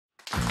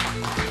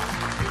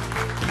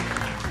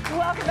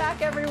Welcome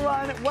back,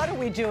 everyone. What are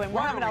we doing?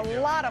 We're having a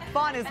lot of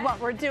fun is what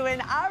we're doing.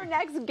 Our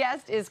next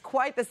guest is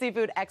quite the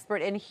seafood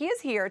expert, and he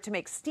is here to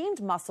make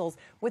steamed mussels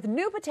with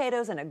new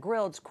potatoes and a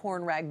grilled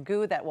corn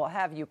ragu that will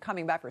have you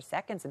coming back for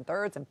seconds and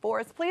thirds and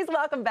fourths. Please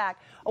welcome back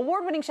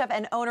award-winning chef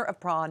and owner of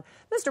Prawn,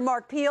 Mr.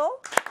 Mark Peel.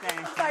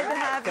 Excited to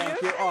have you.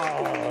 Thank you.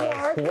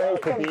 Oh,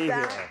 great to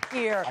be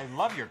here. I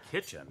love your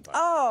kitchen.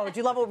 Oh, do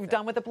you love what we've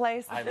done with the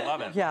place? I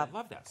love it. Yeah. I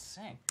love that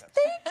sink.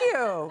 Thank you.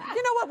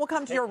 You know what? We'll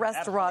come to your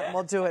restaurant and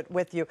we'll do it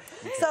with you.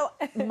 So,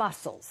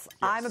 mussels. Yes.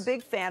 I'm a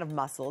big fan of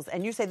mussels,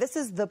 and you say this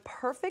is the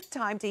perfect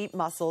time to eat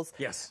mussels.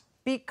 Yes.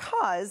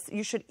 Because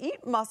you should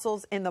eat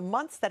mussels in the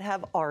months that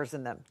have R's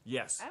in them.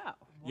 Yes. Oh.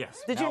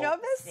 Yes. Did you know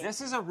this? This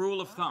is a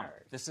rule of thumb.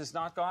 This is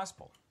not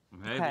gospel.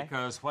 Okay?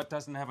 Because what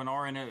doesn't have an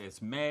R in it?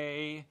 It's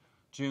May,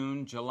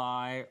 June,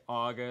 July,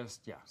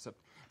 August. Yeah. So,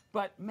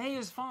 but May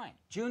is fine.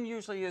 June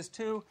usually is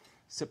too.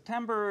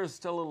 September is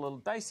still a little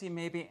dicey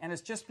maybe, and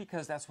it's just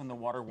because that's when the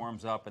water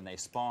warms up and they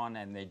spawn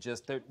and they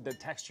just, the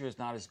texture is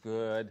not as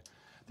good.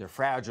 They're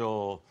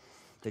fragile.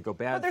 They go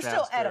bad But they're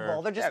faster. still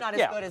edible. They're just not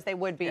as good as they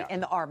would be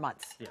in the R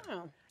months. Yeah.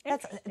 Oh.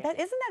 Isn't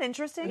that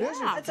interesting? It is.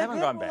 That's a good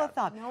rule of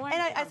thumb. No,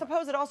 and I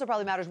suppose it also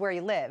probably matters where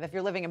you live. If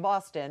you're living in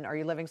Boston or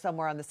you're living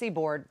somewhere on the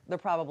seaboard, they're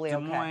probably Des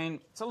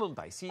Moines, it's a little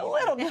dicey. A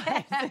little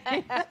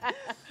dicey.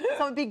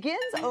 So it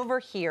begins over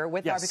here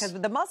with our, because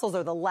the mussels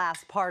are the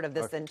last part of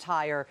this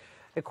entire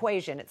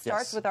equation. It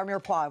starts with our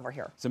mirepoix over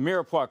here. It's a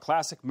mirepoix,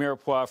 classic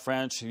mirepoix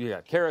French. You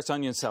got carrots,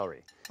 onion,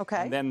 celery.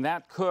 Okay. And then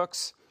that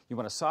cooks. You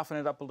want to soften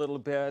it up a little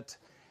bit.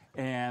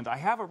 And I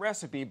have a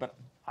recipe, but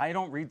I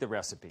don't read the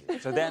recipe.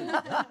 So then,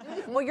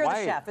 well, you're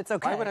the chef. It's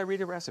okay. Why would I read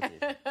a recipe?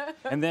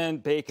 And then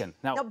bacon.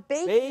 Now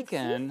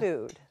bacon,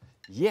 seafood.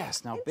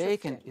 Yes. Now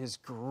bacon is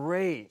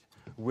great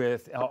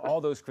with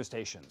all those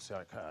crustaceans,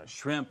 like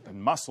shrimp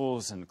and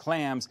mussels and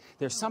clams.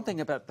 There's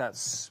something about that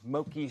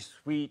smoky,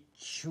 sweet,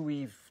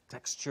 chewy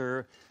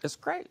texture. It's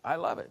great. I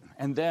love it.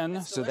 And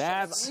then, so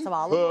that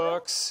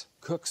cooks.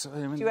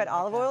 Do you add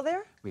olive oil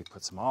there? We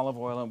put some olive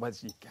oil in,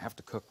 but you have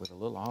to cook with a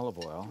little olive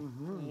oil.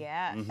 Mm-hmm.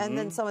 Yeah. Mm-hmm. And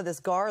then some of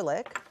this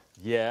garlic.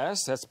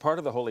 Yes, that's part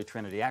of the Holy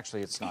Trinity.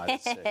 Actually, it's not.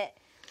 I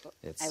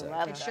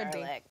love it. Should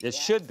be. It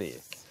should be.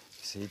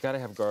 So you got to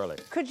have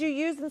garlic. Could you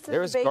use this?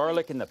 There's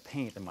garlic in the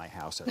paint in my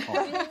house at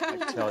home.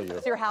 I tell you.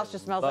 So your house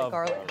just smells like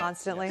garlic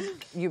constantly.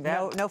 You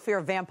have no fear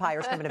of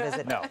vampires coming to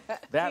visit. No,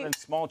 that and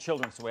small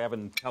children, so we have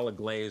an Nutella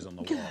glaze on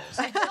the walls.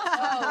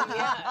 Oh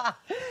yeah.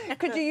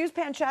 Could you use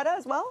pancetta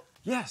as well?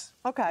 Yes.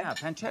 Okay. Yeah,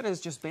 pancetta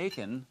is just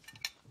bacon,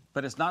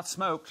 but it's not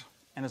smoked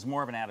and it's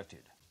more of an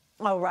attitude.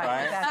 Oh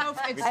right.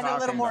 It's a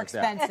little more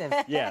expensive.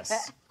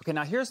 Yes. Okay.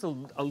 Now here's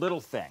a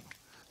little thing.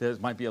 That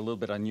might be a little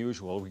bit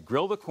unusual. We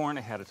grill the corn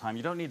ahead of time.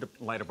 You don't need to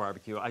light a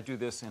barbecue. I do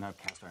this in a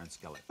cast iron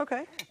skillet.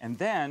 Okay. And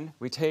then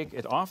we take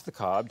it off the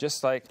cob,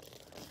 just like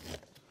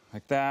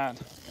that.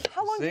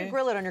 How long do you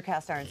grill it on your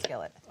cast iron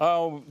skillet?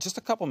 Oh, just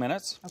a couple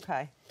minutes.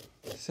 Okay.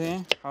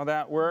 See how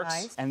that works?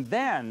 Nice. And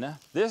then,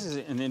 this is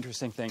an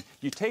interesting thing.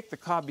 You take the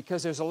cob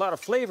because there's a lot of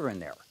flavor in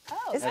there.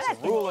 Oh, is that's that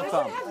a rule of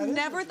thumb. I've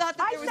never thought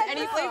that there was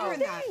any flavor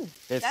in that.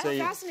 It's That's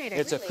fascinating.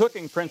 It's a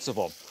cooking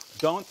principle.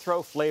 Don't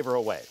throw flavor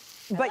away.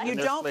 But you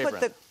don't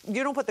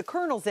put the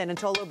kernels in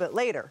until a little bit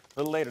later. A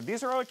little later.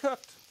 These are already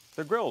cooked.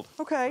 They're grilled.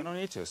 Okay. We don't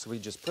need to. So we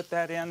just put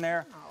that in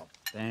there. Oh.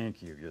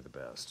 Thank you. You're the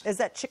best. Is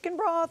that chicken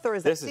broth or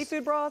is that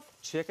seafood broth?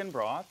 Chicken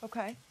broth.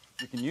 Okay.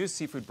 You can use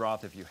seafood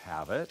broth if you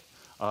have it.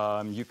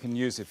 You can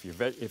use if you're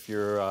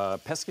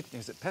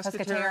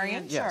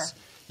pescatarian? Yes. Sure.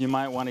 You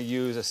might want to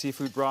use a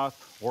seafood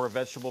broth or a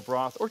vegetable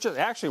broth, or just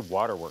actually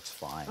water works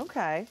fine.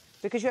 Okay.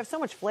 Because you have so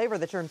much flavor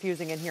that you're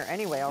infusing in here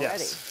anyway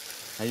already.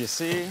 Yes. Now you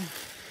see,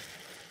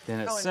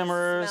 then it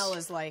simmers. And the smell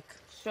is like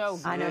so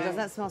good. I know, doesn't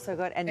that smell so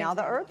good? And now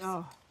the herbs?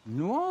 Oh.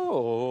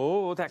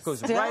 No, that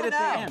goes right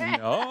at the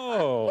end.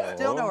 No.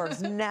 Still no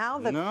herbs. Now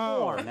the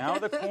corn. Now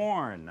the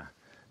corn.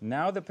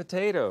 Now the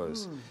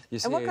potatoes. You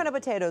see, and what kind of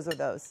potatoes are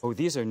those? Oh,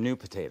 these are new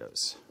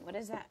potatoes. What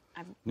is that?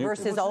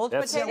 Versus old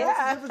potatoes?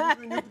 Yeah, what's the difference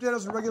between new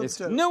potatoes and regular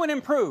potatoes? New and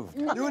improved.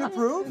 New and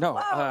improved?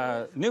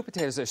 No, new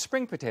potatoes, they're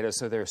spring potatoes,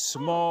 so they're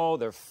small,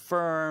 they're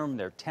firm,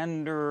 they're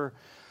tender.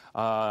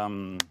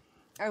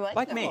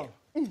 Like me.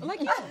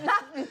 Like you.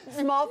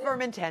 Small,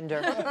 firm, and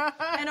tender.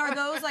 And are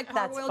those like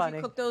parboiled? Do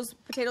you cook those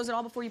potatoes at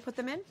all before you put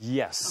them in?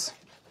 Yes.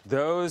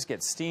 Those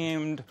get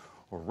steamed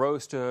or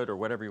roasted or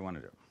whatever you want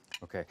to do.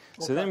 Okay.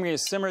 So then we're going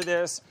to simmer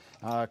this,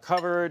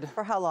 covered.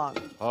 For how long?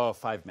 Oh,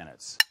 5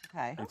 minutes.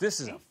 Okay. And this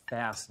is a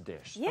fast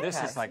dish. Yeah,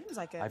 this is like,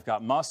 I've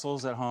got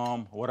mussels at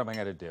home. What am I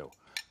going to do?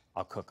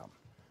 I'll cook them.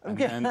 And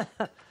then,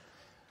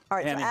 all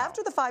right, so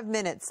after the 5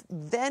 minutes,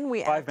 then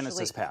we 5 minutes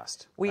has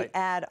passed. We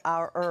add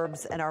our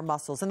herbs and our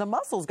mussels. And the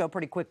mussels go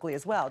pretty quickly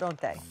as well, don't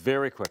they?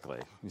 Very quickly.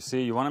 You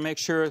see, you want to make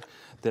sure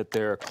that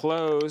they're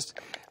closed.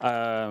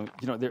 You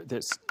know,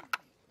 there's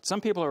some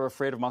people are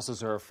afraid of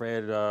mussels, are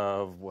afraid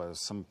of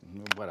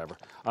whatever.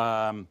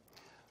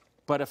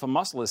 But if a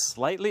mussel is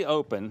slightly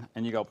open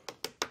and you go,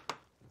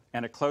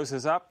 and it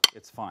closes up,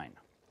 it's fine.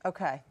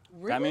 Okay.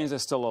 That means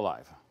it's still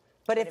alive.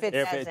 But if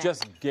it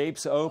just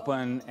gapes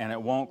open and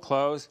it won't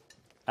close,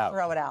 out.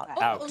 Throw it out.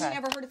 I've only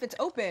ever heard if it's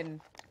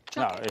open.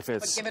 No, if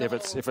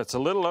it's a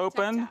little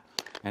open,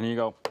 and you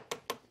go,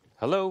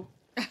 hello,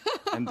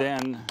 and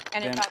then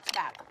it talks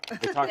back.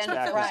 It talks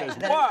back and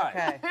says,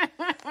 why?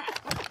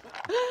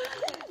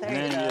 And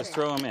then you just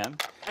throw them in.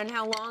 And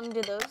how long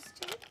do those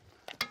take?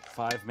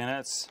 5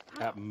 minutes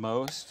at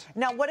most.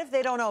 Now, what if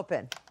they don't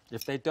open?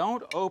 If they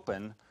don't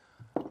open,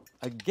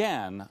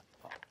 again,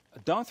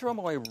 don't throw them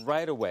away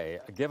right away.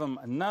 Give them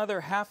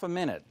another half a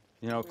minute,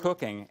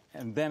 cooking,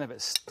 and then if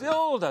it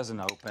still doesn't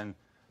open,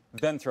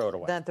 then throw it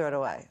away. Then throw it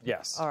away.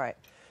 Yes. All right.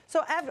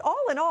 So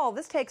all in all,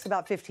 this takes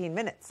about 15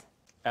 minutes.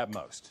 At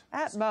most.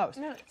 At most.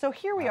 So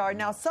here we are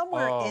now.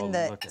 Somewhere in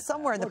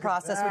the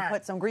process, we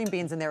put some green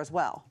beans in there as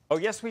well. Oh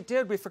yes, we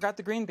did. We forgot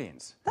the green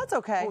beans. That's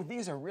okay. Oh,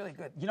 these are really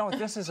good. You know what?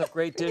 This is a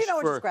great dish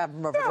just grab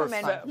them over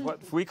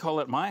what we call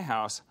at my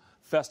house.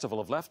 Festival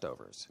of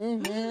leftovers.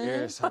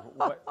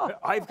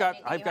 I've got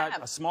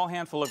a small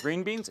handful of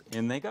green beans.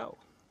 In they go.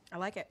 I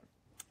like it.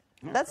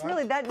 That's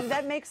really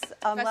that makes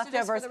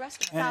leftovers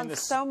sound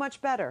so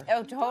much better.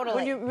 Oh,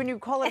 totally. When you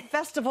call it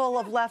Festival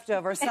of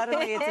Leftovers,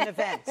 suddenly it's an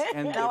event.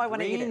 And now I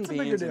want to eat it.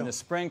 Green beans in the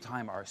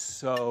springtime are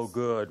so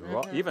good,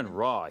 even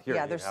raw. Here,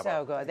 yeah, they're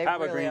so good. They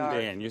have really a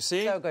green bean. You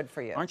see? So good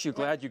for you. Aren't you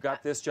glad you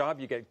got this job?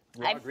 You get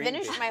raw green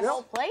beans. I finished my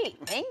whole plate.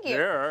 Thank you.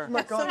 There.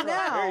 So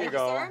now, there you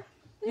go.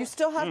 You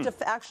still have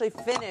to actually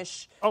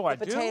finish the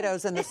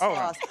potatoes and the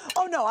sauce.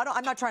 Oh no,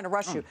 I'm not trying to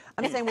rush you.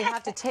 I'm saying we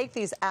have to take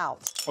these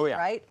out. Oh yeah.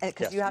 Right?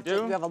 Because you have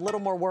a little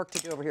more work to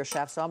do over here,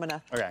 Chef. So I'm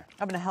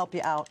gonna help you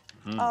out.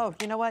 Oh,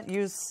 you know what?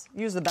 Use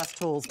the best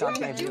tools. God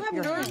gave Do you have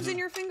nerves in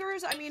your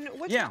fingers? I mean,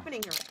 what's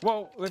happening here?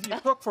 Well, if you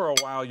cook for a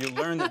while, you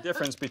learn the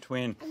difference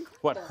between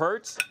what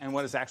hurts and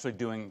what is actually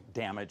doing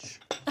damage.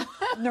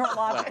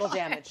 Neurological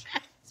damage.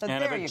 So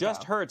and if it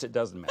just hurts, it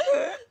doesn't matter.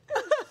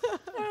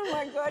 Oh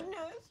my goodness.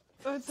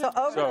 So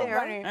over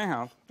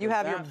there, you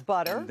have your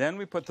butter. And then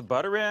we put the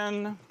butter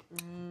in.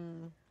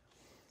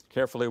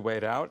 Carefully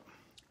weighed out.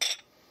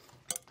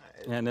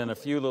 And then a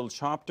few little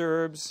chopped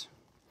herbs.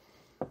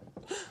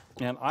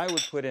 And I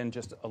would put in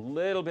just a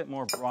little bit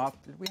more broth.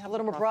 Did we have a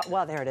little more broth?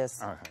 Well, there it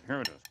is. All right, here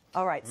it is.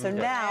 All right, so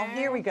now,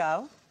 here we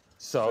go.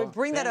 So we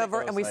bring that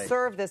over and we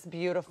serve this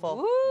beautiful.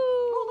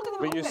 Woo!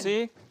 But you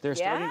see, they're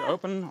starting to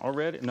open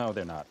already. No,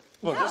 they're not.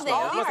 Look, No, this they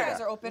one. are. Look at These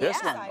that. are open. This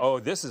Yeah. one. Oh,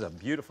 this is a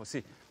beautiful.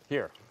 See,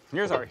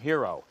 here's our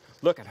hero.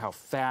 Look at how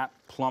fat,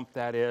 plump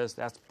that is.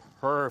 That's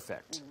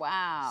perfect.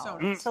 Wow.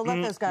 So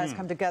let those guys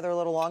come together a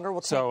little longer.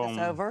 We'll take this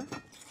over.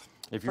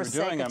 If you're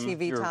doing them,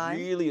 if you're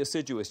really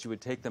assiduous, you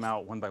would take them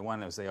out one by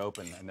one as they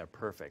open, and they're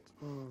perfect.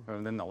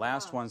 And then the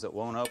last ones that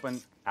won't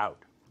open, out.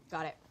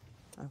 Got it.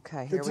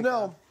 Okay, here Good we to go.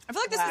 know. I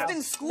feel like this has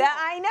been school.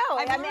 I know.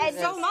 I've learned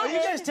so much. Are you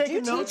guys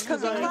taking notes?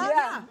 cooking class?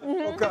 Yeah.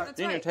 Okay. That's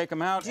Then you right. take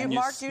them out and you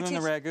Mark, do spoon you the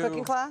teach ragu.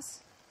 cooking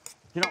class?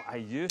 You know, I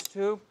used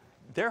to.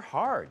 They're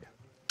hard.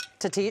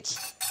 To teach?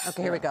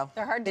 Okay, here we go.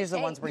 They're hard to These are the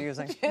take. ones we're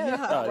using.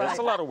 That's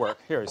a lot of work.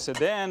 Here, so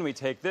then we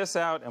take this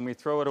out and we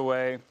throw it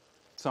away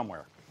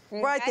somewhere.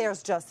 Right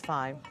there's just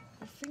fine.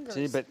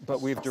 See, but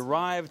we've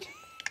derived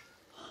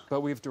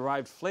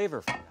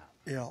flavor from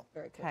that. Yeah.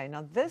 Okay,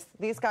 now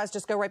these guys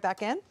just go right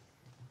back in?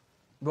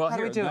 Well, How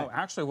do we do it?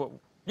 Actually,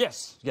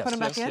 yes, Put 'em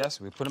back in?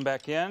 yes. We put them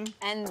back in,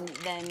 And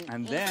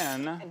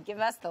then and give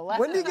us the leftovers.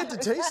 When do you get to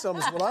taste them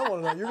is what I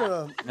want to know. You're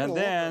going to... and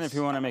then if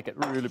you want to make it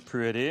really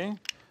pretty,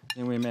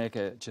 then we make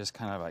it just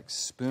kind of like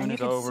spoon And you it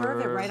can over.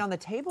 serve it right on the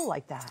table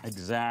like that.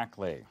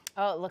 Exactly.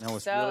 Oh, it looks Now,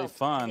 what's so really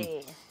fun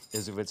pretty.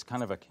 is if it's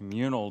kind of a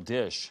communal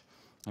dish,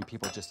 and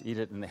people just eat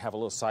it, and they have a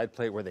little side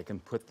plate where they can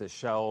put the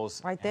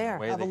shells. Right there.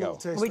 And away Have they a go. little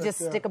taste We right just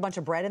there. stick a bunch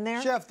of bread in there?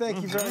 Chef,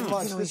 thank you very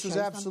much. Can we This was show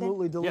you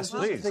absolutely delicious.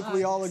 Yes, please. I think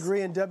we all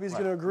agree, and Debbie's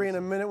going to agree in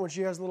a minute when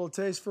she has a little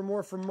taste. For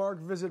more from Mark,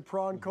 visit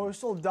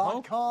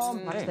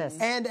prawncoastal.com. Watch this.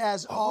 And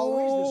as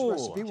always,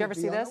 this recipe Did you ever will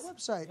see be on this? our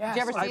website. Did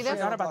you ever see this? I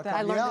forgot about that.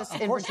 I learned Yeah, this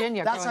of in course.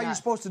 Virginia. That's how growing you're up.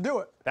 supposed to do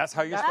it. That's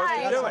how you're supposed to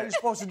That's do how it. you're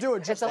supposed to do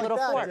it, just a like little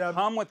that, fork. Deb.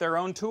 Come with their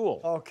own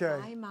tool. Okay.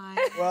 Hi, Mike.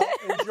 Well,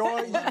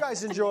 enjoy. You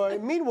guys enjoy.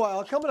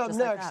 Meanwhile, coming up Just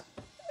like next,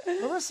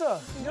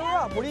 Larissa, you're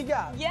up. What do you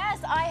got? Yes,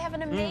 I have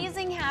an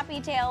amazing happy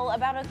tale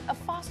about a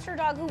foster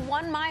dog who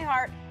won my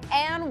heart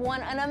and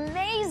won an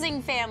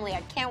amazing family.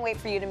 I can't wait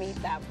for you to meet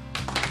them.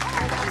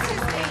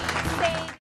 Stay